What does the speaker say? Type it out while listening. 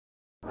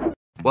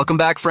Welcome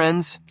back,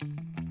 friends.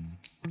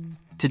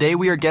 Today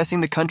we are guessing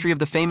the country of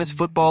the famous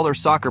football or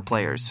soccer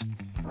players.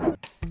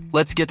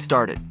 Let's get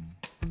started.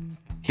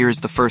 Here's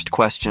the first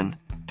question.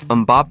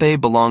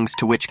 Mbappe belongs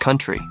to which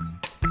country?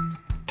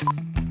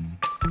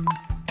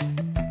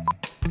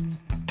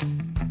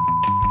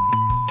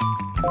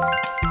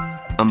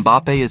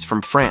 Mbappe is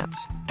from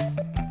France.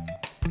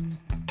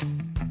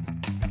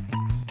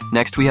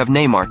 Next we have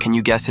Neymar. Can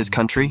you guess his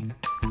country?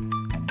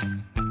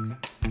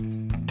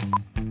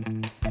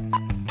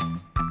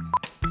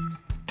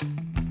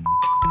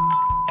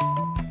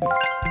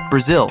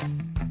 Brazil.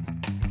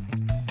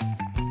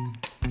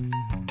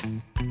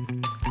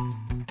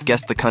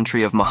 Guess the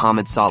country of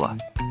Mohamed Salah.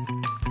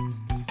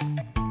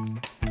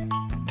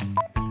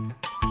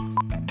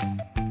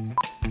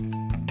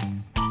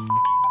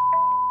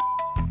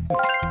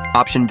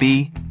 Option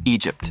B,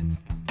 Egypt.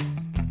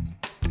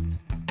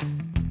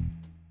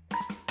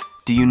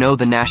 Do you know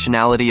the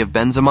nationality of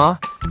Benzema?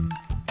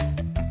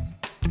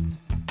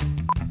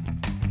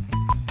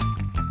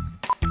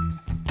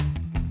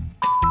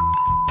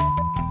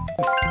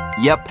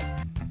 Yep,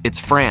 it's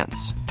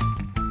France.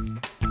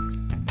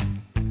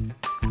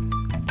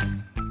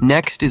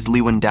 Next is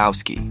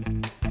Lewandowski.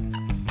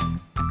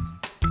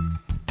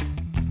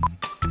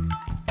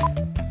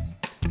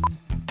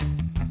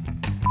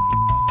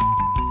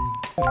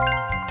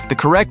 The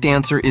correct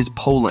answer is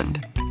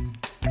Poland.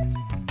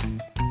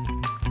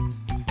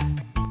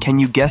 Can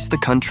you guess the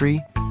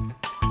country?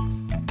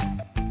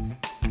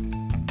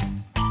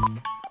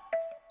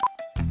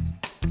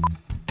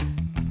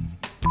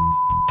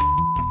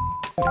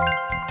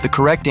 The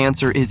correct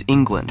answer is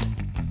England.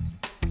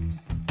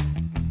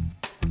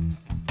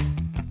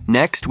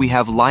 Next, we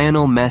have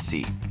Lionel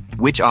Messi.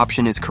 Which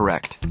option is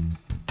correct?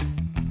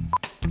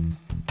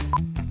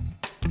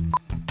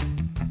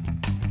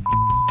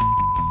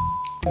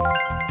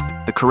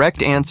 The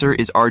correct answer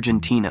is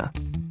Argentina.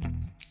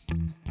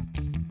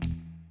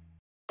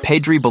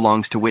 Pedri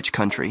belongs to which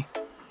country?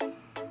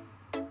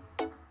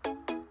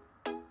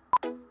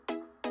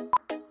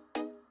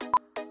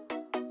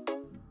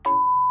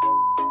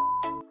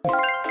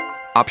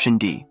 Option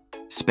D,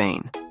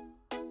 Spain.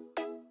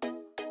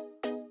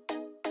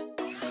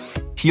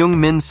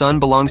 Heung-min Son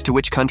belongs to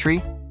which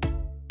country?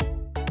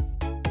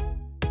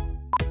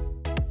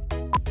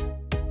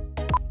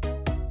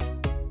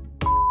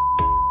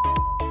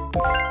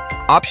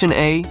 Option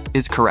A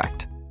is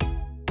correct.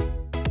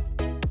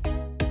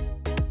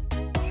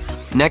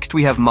 Next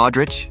we have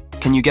Modric.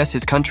 Can you guess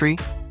his country?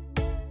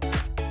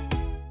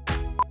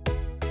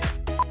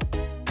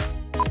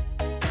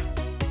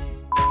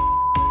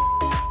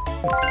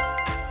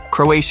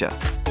 Croatia.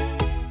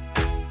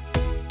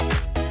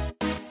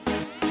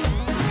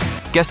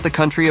 Guess the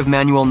country of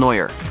Manuel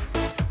Neuer.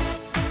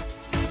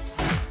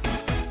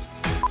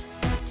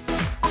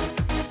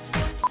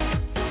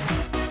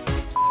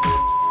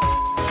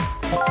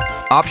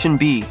 Option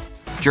B,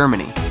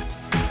 Germany.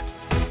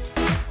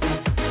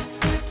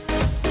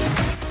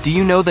 Do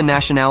you know the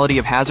nationality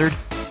of Hazard?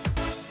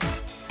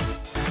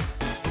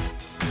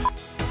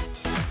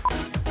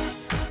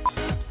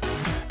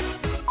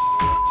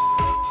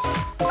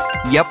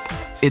 Yep,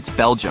 it's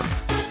Belgium.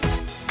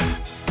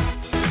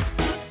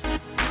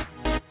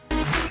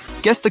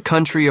 Guess the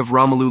country of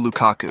Romelu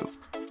Lukaku.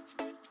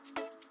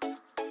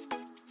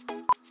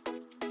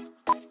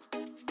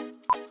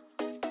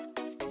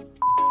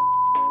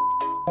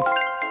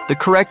 The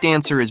correct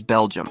answer is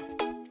Belgium.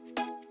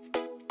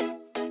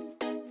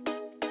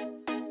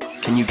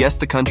 Can you guess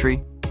the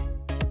country?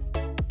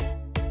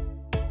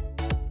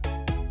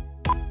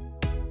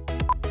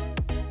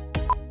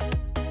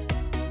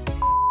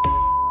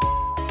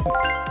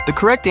 The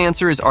correct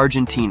answer is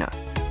Argentina.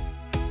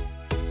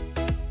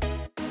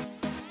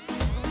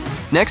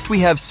 Next we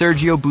have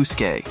Sergio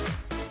Busquets.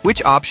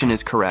 Which option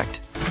is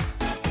correct?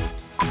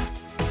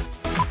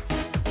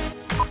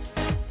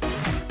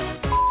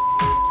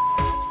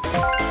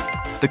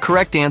 The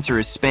correct answer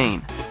is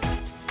Spain.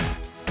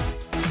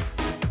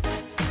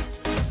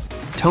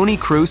 Toni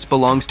Kroos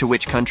belongs to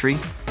which country?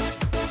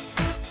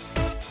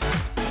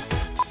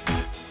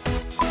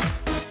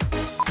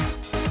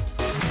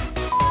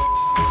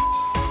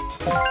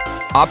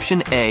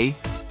 Option A,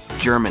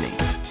 Germany.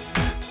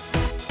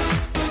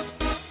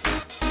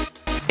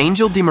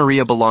 Angel Di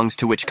Maria belongs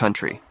to which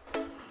country?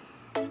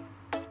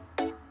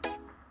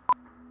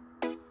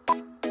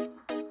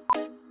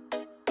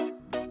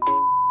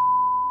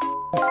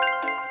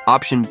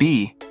 Option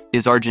B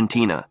is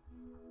Argentina.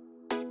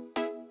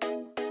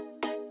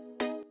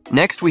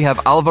 Next we have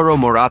Alvaro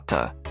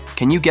Morata.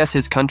 Can you guess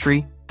his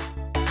country?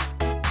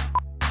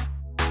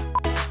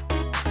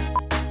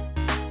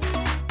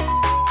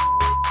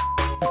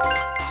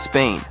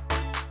 Spain.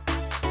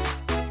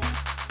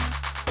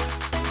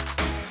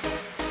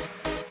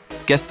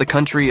 Guess the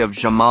country of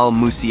Jamal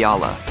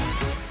Musiala.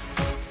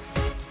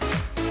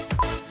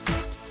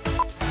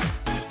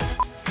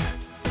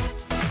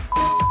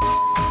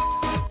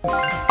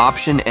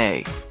 Option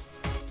A,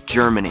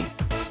 Germany.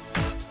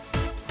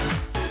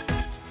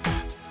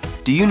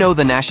 Do you know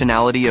the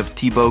nationality of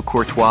Thibaut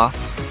Courtois?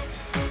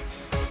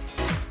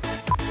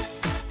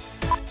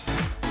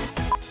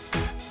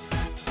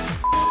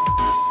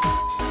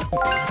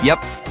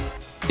 Yep,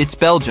 it's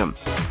Belgium.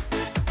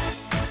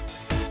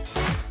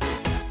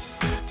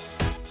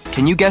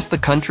 Can you guess the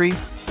country?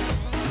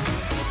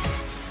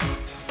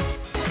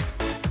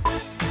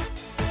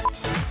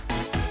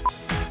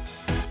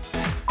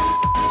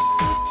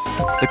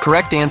 The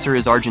correct answer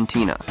is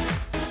Argentina.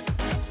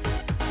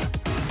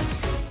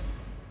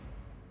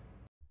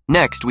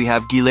 Next, we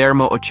have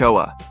Guillermo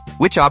Ochoa.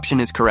 Which option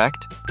is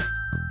correct?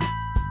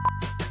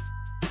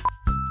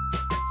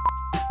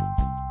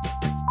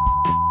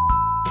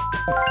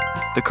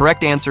 The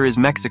correct answer is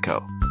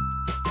Mexico.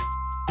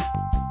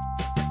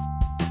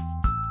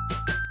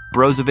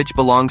 Brozovic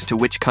belongs to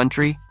which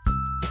country?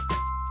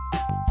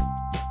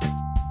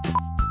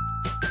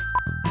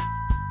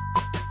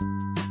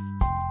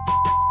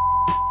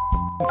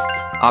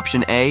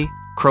 Option A,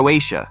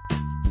 Croatia.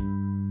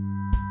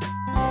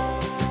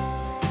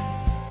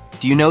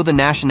 Do you know the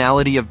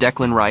nationality of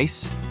Declan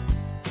Rice?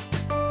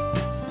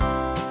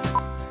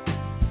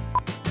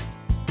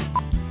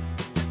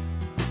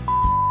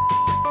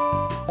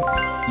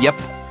 Yep,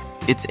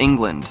 it's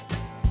England.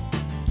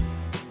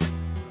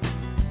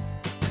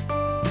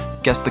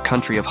 Guess the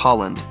country of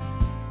Holland.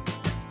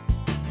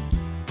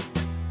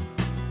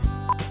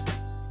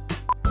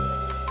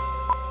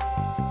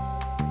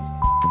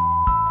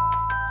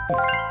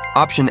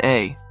 Option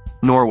A,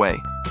 Norway.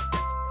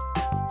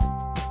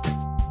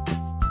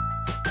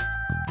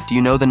 Do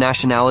you know the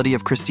nationality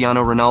of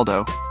Cristiano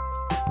Ronaldo?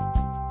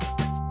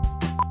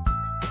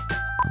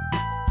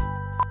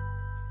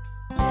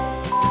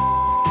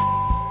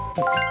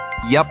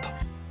 Yep,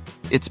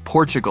 it's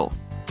Portugal.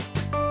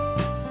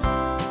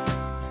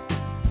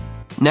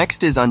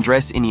 Next is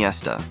Andres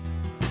Iniesta.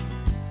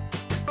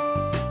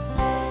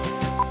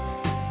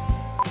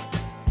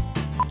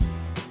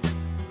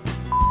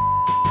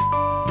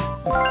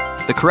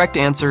 The correct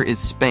answer is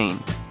Spain.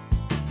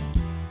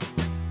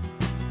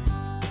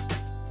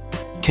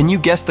 Can you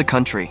guess the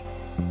country?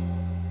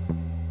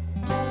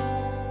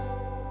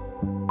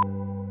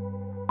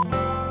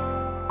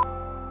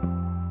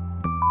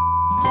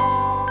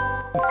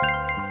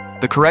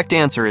 The correct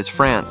answer is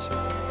France.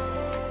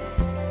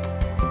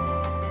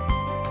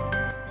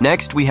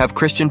 Next, we have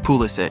Christian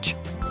Pulisic.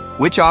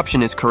 Which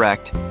option is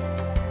correct?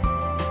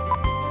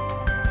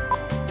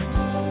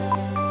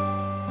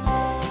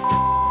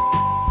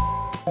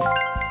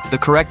 The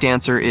correct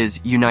answer is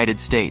United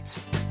States.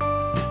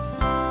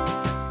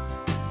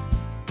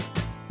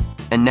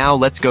 And now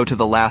let's go to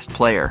the last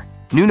player.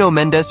 Nuno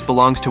Mendes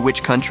belongs to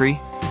which country?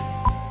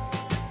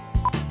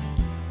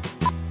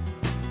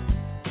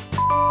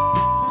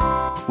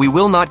 We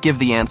will not give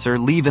the answer.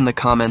 Leave in the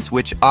comments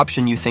which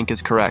option you think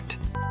is correct.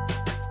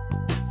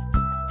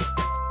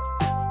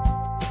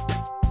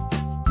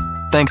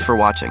 Thanks for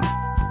watching.